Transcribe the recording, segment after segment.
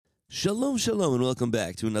Shalom, shalom, and welcome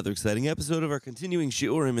back to another exciting episode of our continuing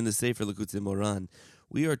Shiurim in the Sefer Likutei Moran.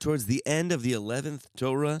 We are towards the end of the 11th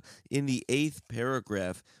Torah in the 8th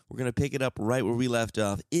paragraph. We're going to pick it up right where we left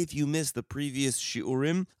off. If you missed the previous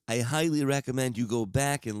Shiurim, I highly recommend you go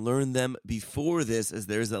back and learn them before this, as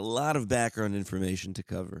there's a lot of background information to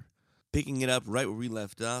cover. Picking it up right where we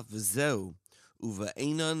left off, V'zeu,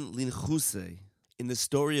 uva'enan linchusei. In the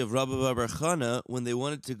story of Rabbi Bar Chana, when they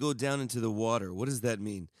wanted to go down into the water, what does that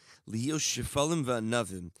mean? Liyo shefalim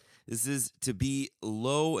va'anavim. This is to be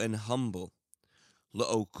low and humble.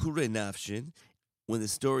 La'okure nafshin. When the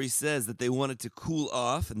story says that they wanted to cool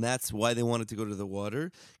off, and that's why they wanted to go to the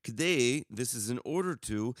water. K'dei, this is in order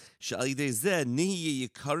to, sha'alidei zeh nihiye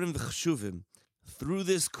yikarim v'chshuvim. Through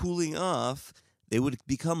this cooling off, they would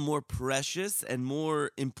become more precious and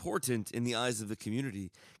more important in the eyes of the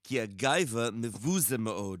community. Ki agaiva mevuze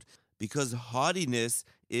ma'od. Because haughtiness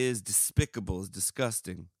is despicable, is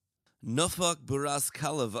disgusting. Nafak buras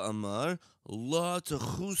kalav amar, la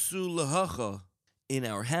techusu lahacha. In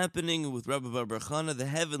our happening with Rabbi Bar Chana, the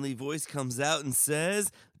heavenly voice comes out and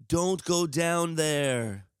says, don't go down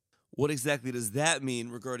there. What exactly does that mean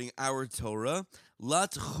regarding our Torah? La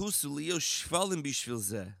techusu liyo shvalim bishvil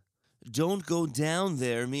zeh. Don't go down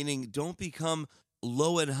there, meaning don't become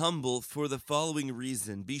low and humble for the following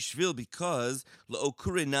reason. Bishvil, because,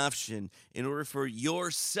 la'okure nafshin, in order for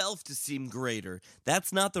yourself to seem greater.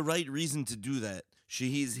 That's not the right reason to do that.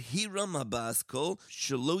 Shehiz hiram habaskol,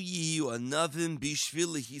 shelo yiyu anavim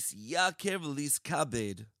bishvil lehis yaker v'lis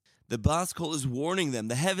kabed. The Baskol is warning them,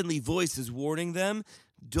 the heavenly voice is warning them,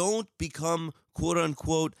 don't become,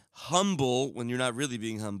 quote-unquote, humble when you're not really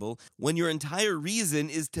being humble, when your entire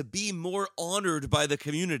reason is to be more honored by the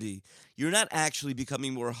community. You're not actually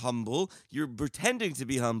becoming more humble. You're pretending to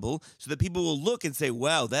be humble so that people will look and say,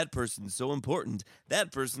 wow, that person's so important.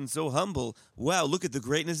 That person's so humble. Wow, look at the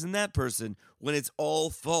greatness in that person, when it's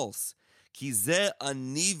all false. Ki zeh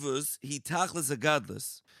anivus hitachlis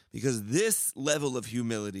agadlus. Because this level of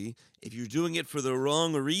humility, if you're doing it for the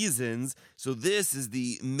wrong reasons, so this is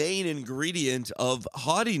the main ingredient of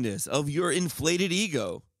haughtiness, of your inflated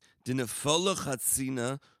ego. Dinefala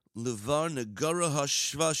chatzina levar negara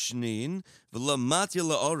hashvashnin v'lamatya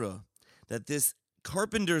la'ara. That this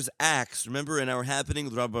carpenter's axe, remember in our happening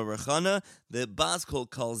with Rabbi Bar Chana, the Baskol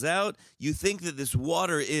calls out, you think that this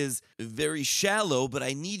water is very shallow, but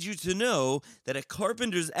I need you to know that a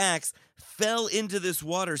carpenter's axe fell into this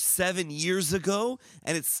water 7 years ago,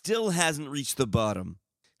 and it still hasn't reached the bottom.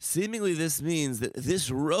 Seemingly this means that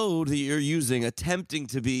this road that you're using, attempting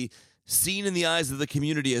to be seen in the eyes of the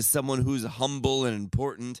community as someone who's humble and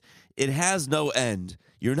important, it has no end.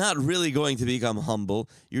 You're not really going to become humble.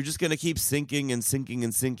 You're just going to keep sinking and sinking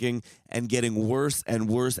and sinking and getting worse and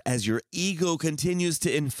worse as your ego continues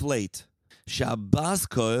to inflate.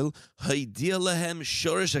 Shabaskoil haidia lehem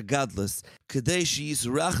shorish agadlus kadei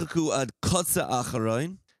sheyisrachaku ad kotza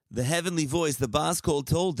acharoin. The heavenly voice, the Baskol,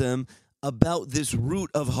 told them about this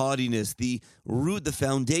root of haughtiness, the root, the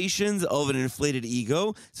foundations of an inflated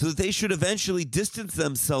ego, so that they should eventually distance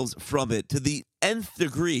themselves from it to the nth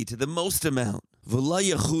degree, to the most amount. And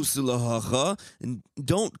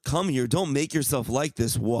don't come here, don't make yourself like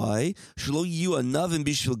this. Why? That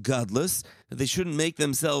they shouldn't make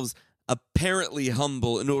themselves apparently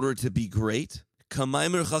humble in order to be great.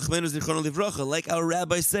 Like our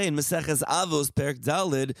rabbis say in Maseches Avos, Perek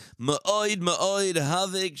Daled, Ma'oid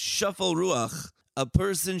havig shafal ruach. A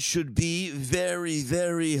person should be very,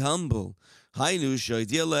 very humble. Hainu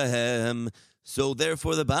shoydia lehem. So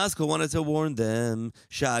therefore the Baskol wanted to warn them,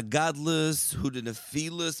 Sha'agadlus,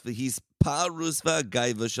 hudenefilus, v'his parus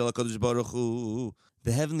v'agaiva shel HaKadosh Baruch Hu.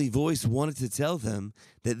 The heavenly voice wanted to tell them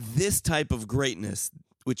that this type of greatness,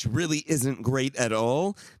 which really isn't great at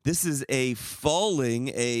all, this is a falling,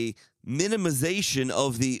 a minimization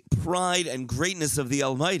of the pride and greatness of the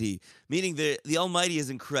Almighty. Meaning that the Almighty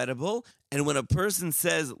is incredible, and when a person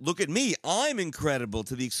says, look at me, I'm incredible,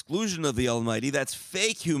 to the exclusion of the Almighty, that's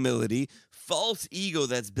fake humility, false ego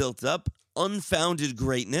that's built up, unfounded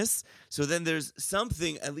greatness. So then there's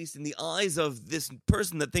something, at least in the eyes of this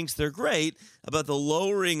person that thinks they're great, about the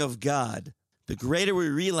lowering of God. The greater we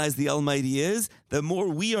realize the Almighty is, the more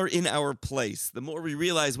we are in our place. The more we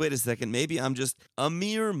realize, wait a second, maybe I'm just a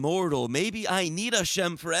mere mortal. Maybe I need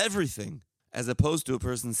Hashem for everything. As opposed to a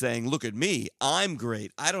person saying, look at me, I'm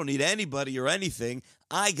great. I don't need anybody or anything.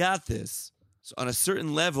 I got this. So on a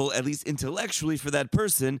certain level, at least intellectually for that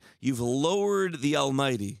person, you've lowered the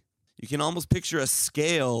Almighty. You can almost picture a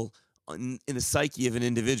scale in the psyche of an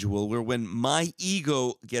individual where when my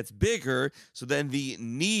ego gets bigger, so then the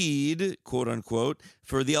need, quote unquote,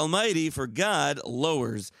 for the Almighty, for God,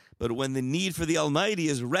 lowers. But when the need for the Almighty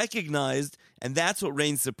is recognized, and that's what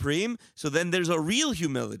reigns supreme, so then there's a real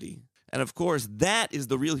humility. And of course, that is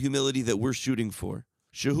the real humility that we're shooting for.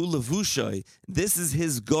 Shehu levushai, this is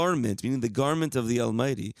his garment, meaning the garment of the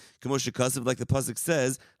Almighty. K'mo shekasav, like the pasuk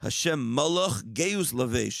says, Hashem malach geus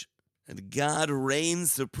lavesh, and God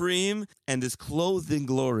reigns supreme and is clothed in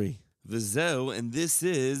glory. V'zeu, and this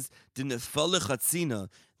is the nefaleh chatzina,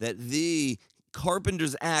 that the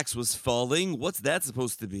carpenter's axe was falling. What's that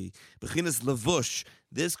supposed to be? Bechinas levush.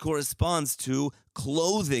 This corresponds to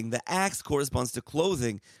clothing. The axe corresponds to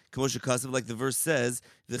clothing. K'mo shekasav, like the verse says,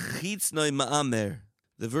 v'chitznoi ma'amer.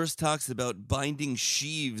 The verse talks about binding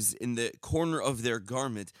sheaves in the corner of their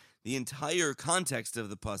garment. The entire context of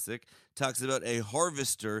the pasuk talks about a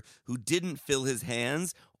harvester who didn't fill his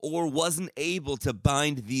hands or wasn't able to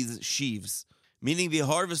bind these sheaves, meaning the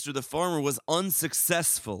harvester, the farmer, was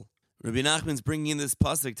unsuccessful. Rabbi Nachman's bringing in this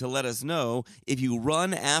pasuk to let us know, if you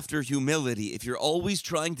run after humility, if you're always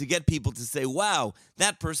trying to get people to say, wow,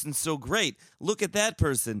 that person's so great, look at that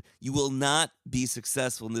person, you will not be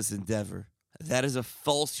successful in this endeavor. That is a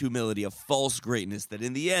false humility, a false greatness that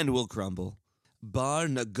in the end will crumble. Bar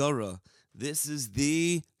Nagara, this is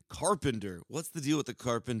the carpenter. What's the deal with the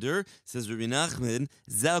carpenter? Says Rabbi Nachman,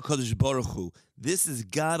 Zal Kadosh Baruch Hu. This is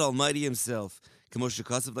God Almighty Himself. K'mo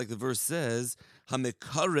shekasav, like the verse says,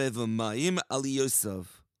 Hamekarev Mayim Ali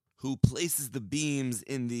Yosef, who places the beams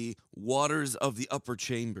in the waters of the upper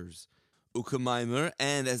chambers. Ukamaimer,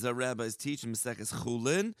 and as our rabbis teach in Maseches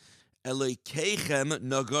Chulin, Elokeichem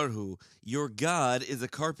Nagarhu, your God is a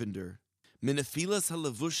carpenter. Minefilas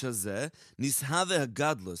halavush hazeh nishave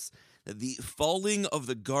hagadlus, the falling of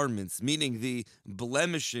the garments, meaning the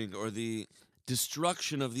blemishing or the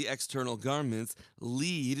destruction of the external garments,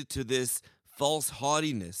 lead to this false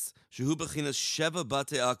haughtiness. Shehu bechinas sheva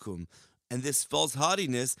bate akum, and this false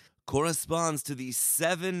haughtiness corresponds to the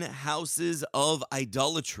 7 houses of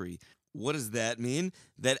idolatry. What does that mean?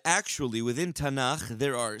 That actually within Tanakh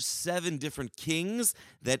there are 7 different kings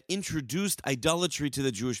that introduced idolatry to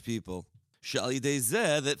the Jewish people.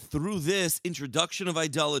 That through this introduction of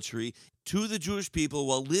idolatry to the Jewish people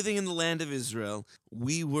while living in the land of Israel,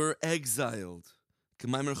 we were exiled.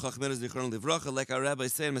 Like our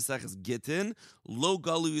rabbis say in Maseches Gittin, Lo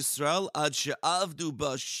galu Yisrael ad she'avdu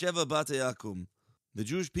ba sheva bate akum. The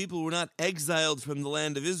Jewish people were not exiled from the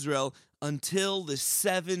land of Israel until the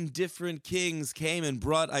 7 different kings came and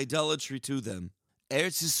brought idolatry to them.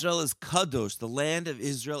 Eretz Yisrael is kadosh. The land of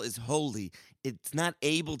Israel is holy. It's not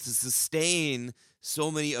able to sustain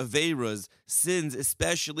so many aveiras, sins,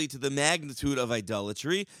 especially to the magnitude of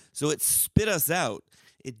idolatry. So it spit us out.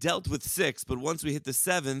 It dealt with 6, but once we hit the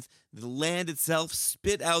 7th, the land itself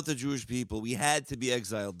spit out the Jewish people. We had to be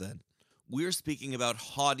exiled then. We're speaking about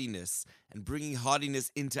haughtiness and bringing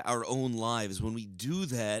haughtiness into our own lives. When we do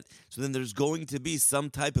that, so then there's going to be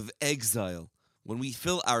some type of exile. When we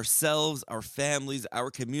fill ourselves, our families, our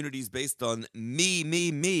communities based on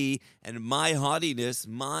me, and my haughtiness,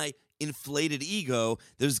 my inflated ego,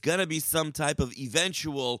 there's going to be some type of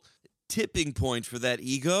eventual tipping point for that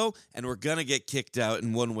ego, and we're going to get kicked out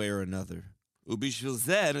in one way or another. Ubishvil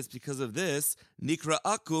zeh, and it's because of this, Nikra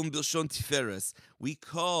akum bilshon tiferes. We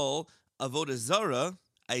call Avodah Zarah,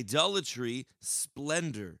 idolatry,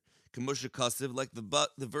 splendor. K'moshe Kasiv, like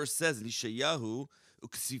the verse says in Yeshayahu,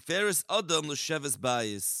 Uksiferes Adam l'sheves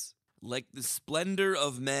bayis, like the splendor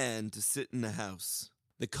of man to sit in the house.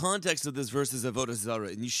 The context of this verse is Avodah Zarah.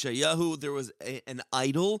 In Yeshayahu, there was an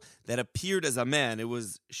idol that appeared as a man. It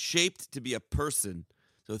was shaped to be a person.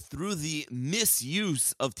 So through the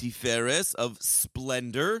misuse of Tiferes, of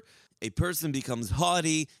splendor, a person becomes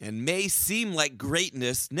haughty and may seem like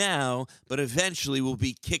greatness now, but eventually will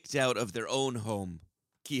be kicked out of their own home.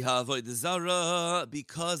 Ki ha'avodah zara,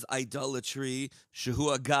 because idolatry,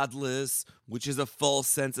 shehu agadlus, which is a false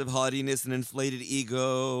sense of haughtiness and inflated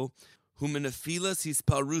ego, humenefilas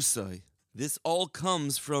hisparusai. This all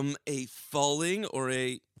comes from a falling or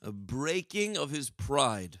a breaking of his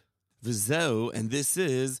pride. V'zeu, and this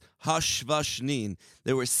is hashvashnin.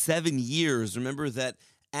 There were 7 years. Remember that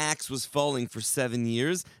axe was falling for 7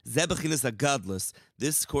 years. Zebechinas agadlus.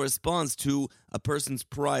 This corresponds to a person's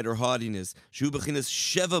pride or haughtiness. Shu bechinas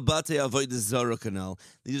sheva bate avodah zara kanal.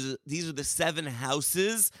 These are the 7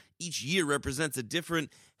 houses. Each year represents a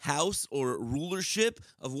different house or rulership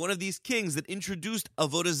of one of these kings that introduced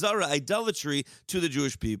avodah zara, idolatry, to the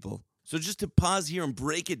Jewish people. So just to pause here and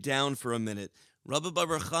break it down for a minute, Rabbi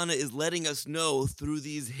Baruch Chana is letting us know through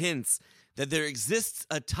these hints that there exists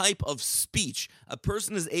a type of speech. A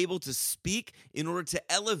person is able to speak in order to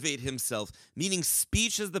elevate himself, meaning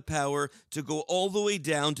speech has the power to go all the way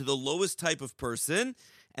down to the lowest type of person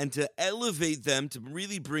and to elevate them, to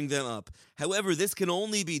really bring them up. However, this can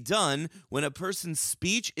only be done when a person's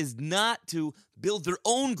speech is not to build their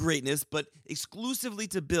own greatness, but exclusively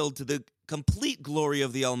to build to the complete glory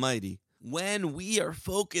of the Almighty. When we are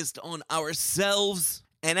focused on ourselves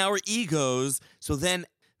and our egos, so then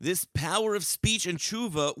this power of speech and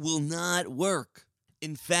tshuva will not work.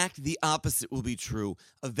 In fact, the opposite will be true.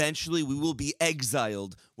 Eventually, we will be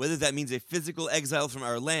exiled, whether that means a physical exile from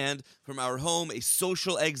our land, from our home, a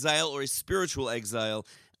social exile, or a spiritual exile.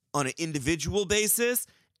 On an individual basis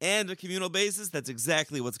and a communal basis, that's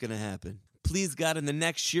exactly what's going to happen. Please, God, in the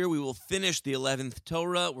next year, we will finish the 11th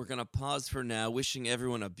Torah. We're going to pause for now, wishing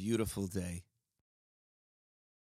everyone a beautiful day.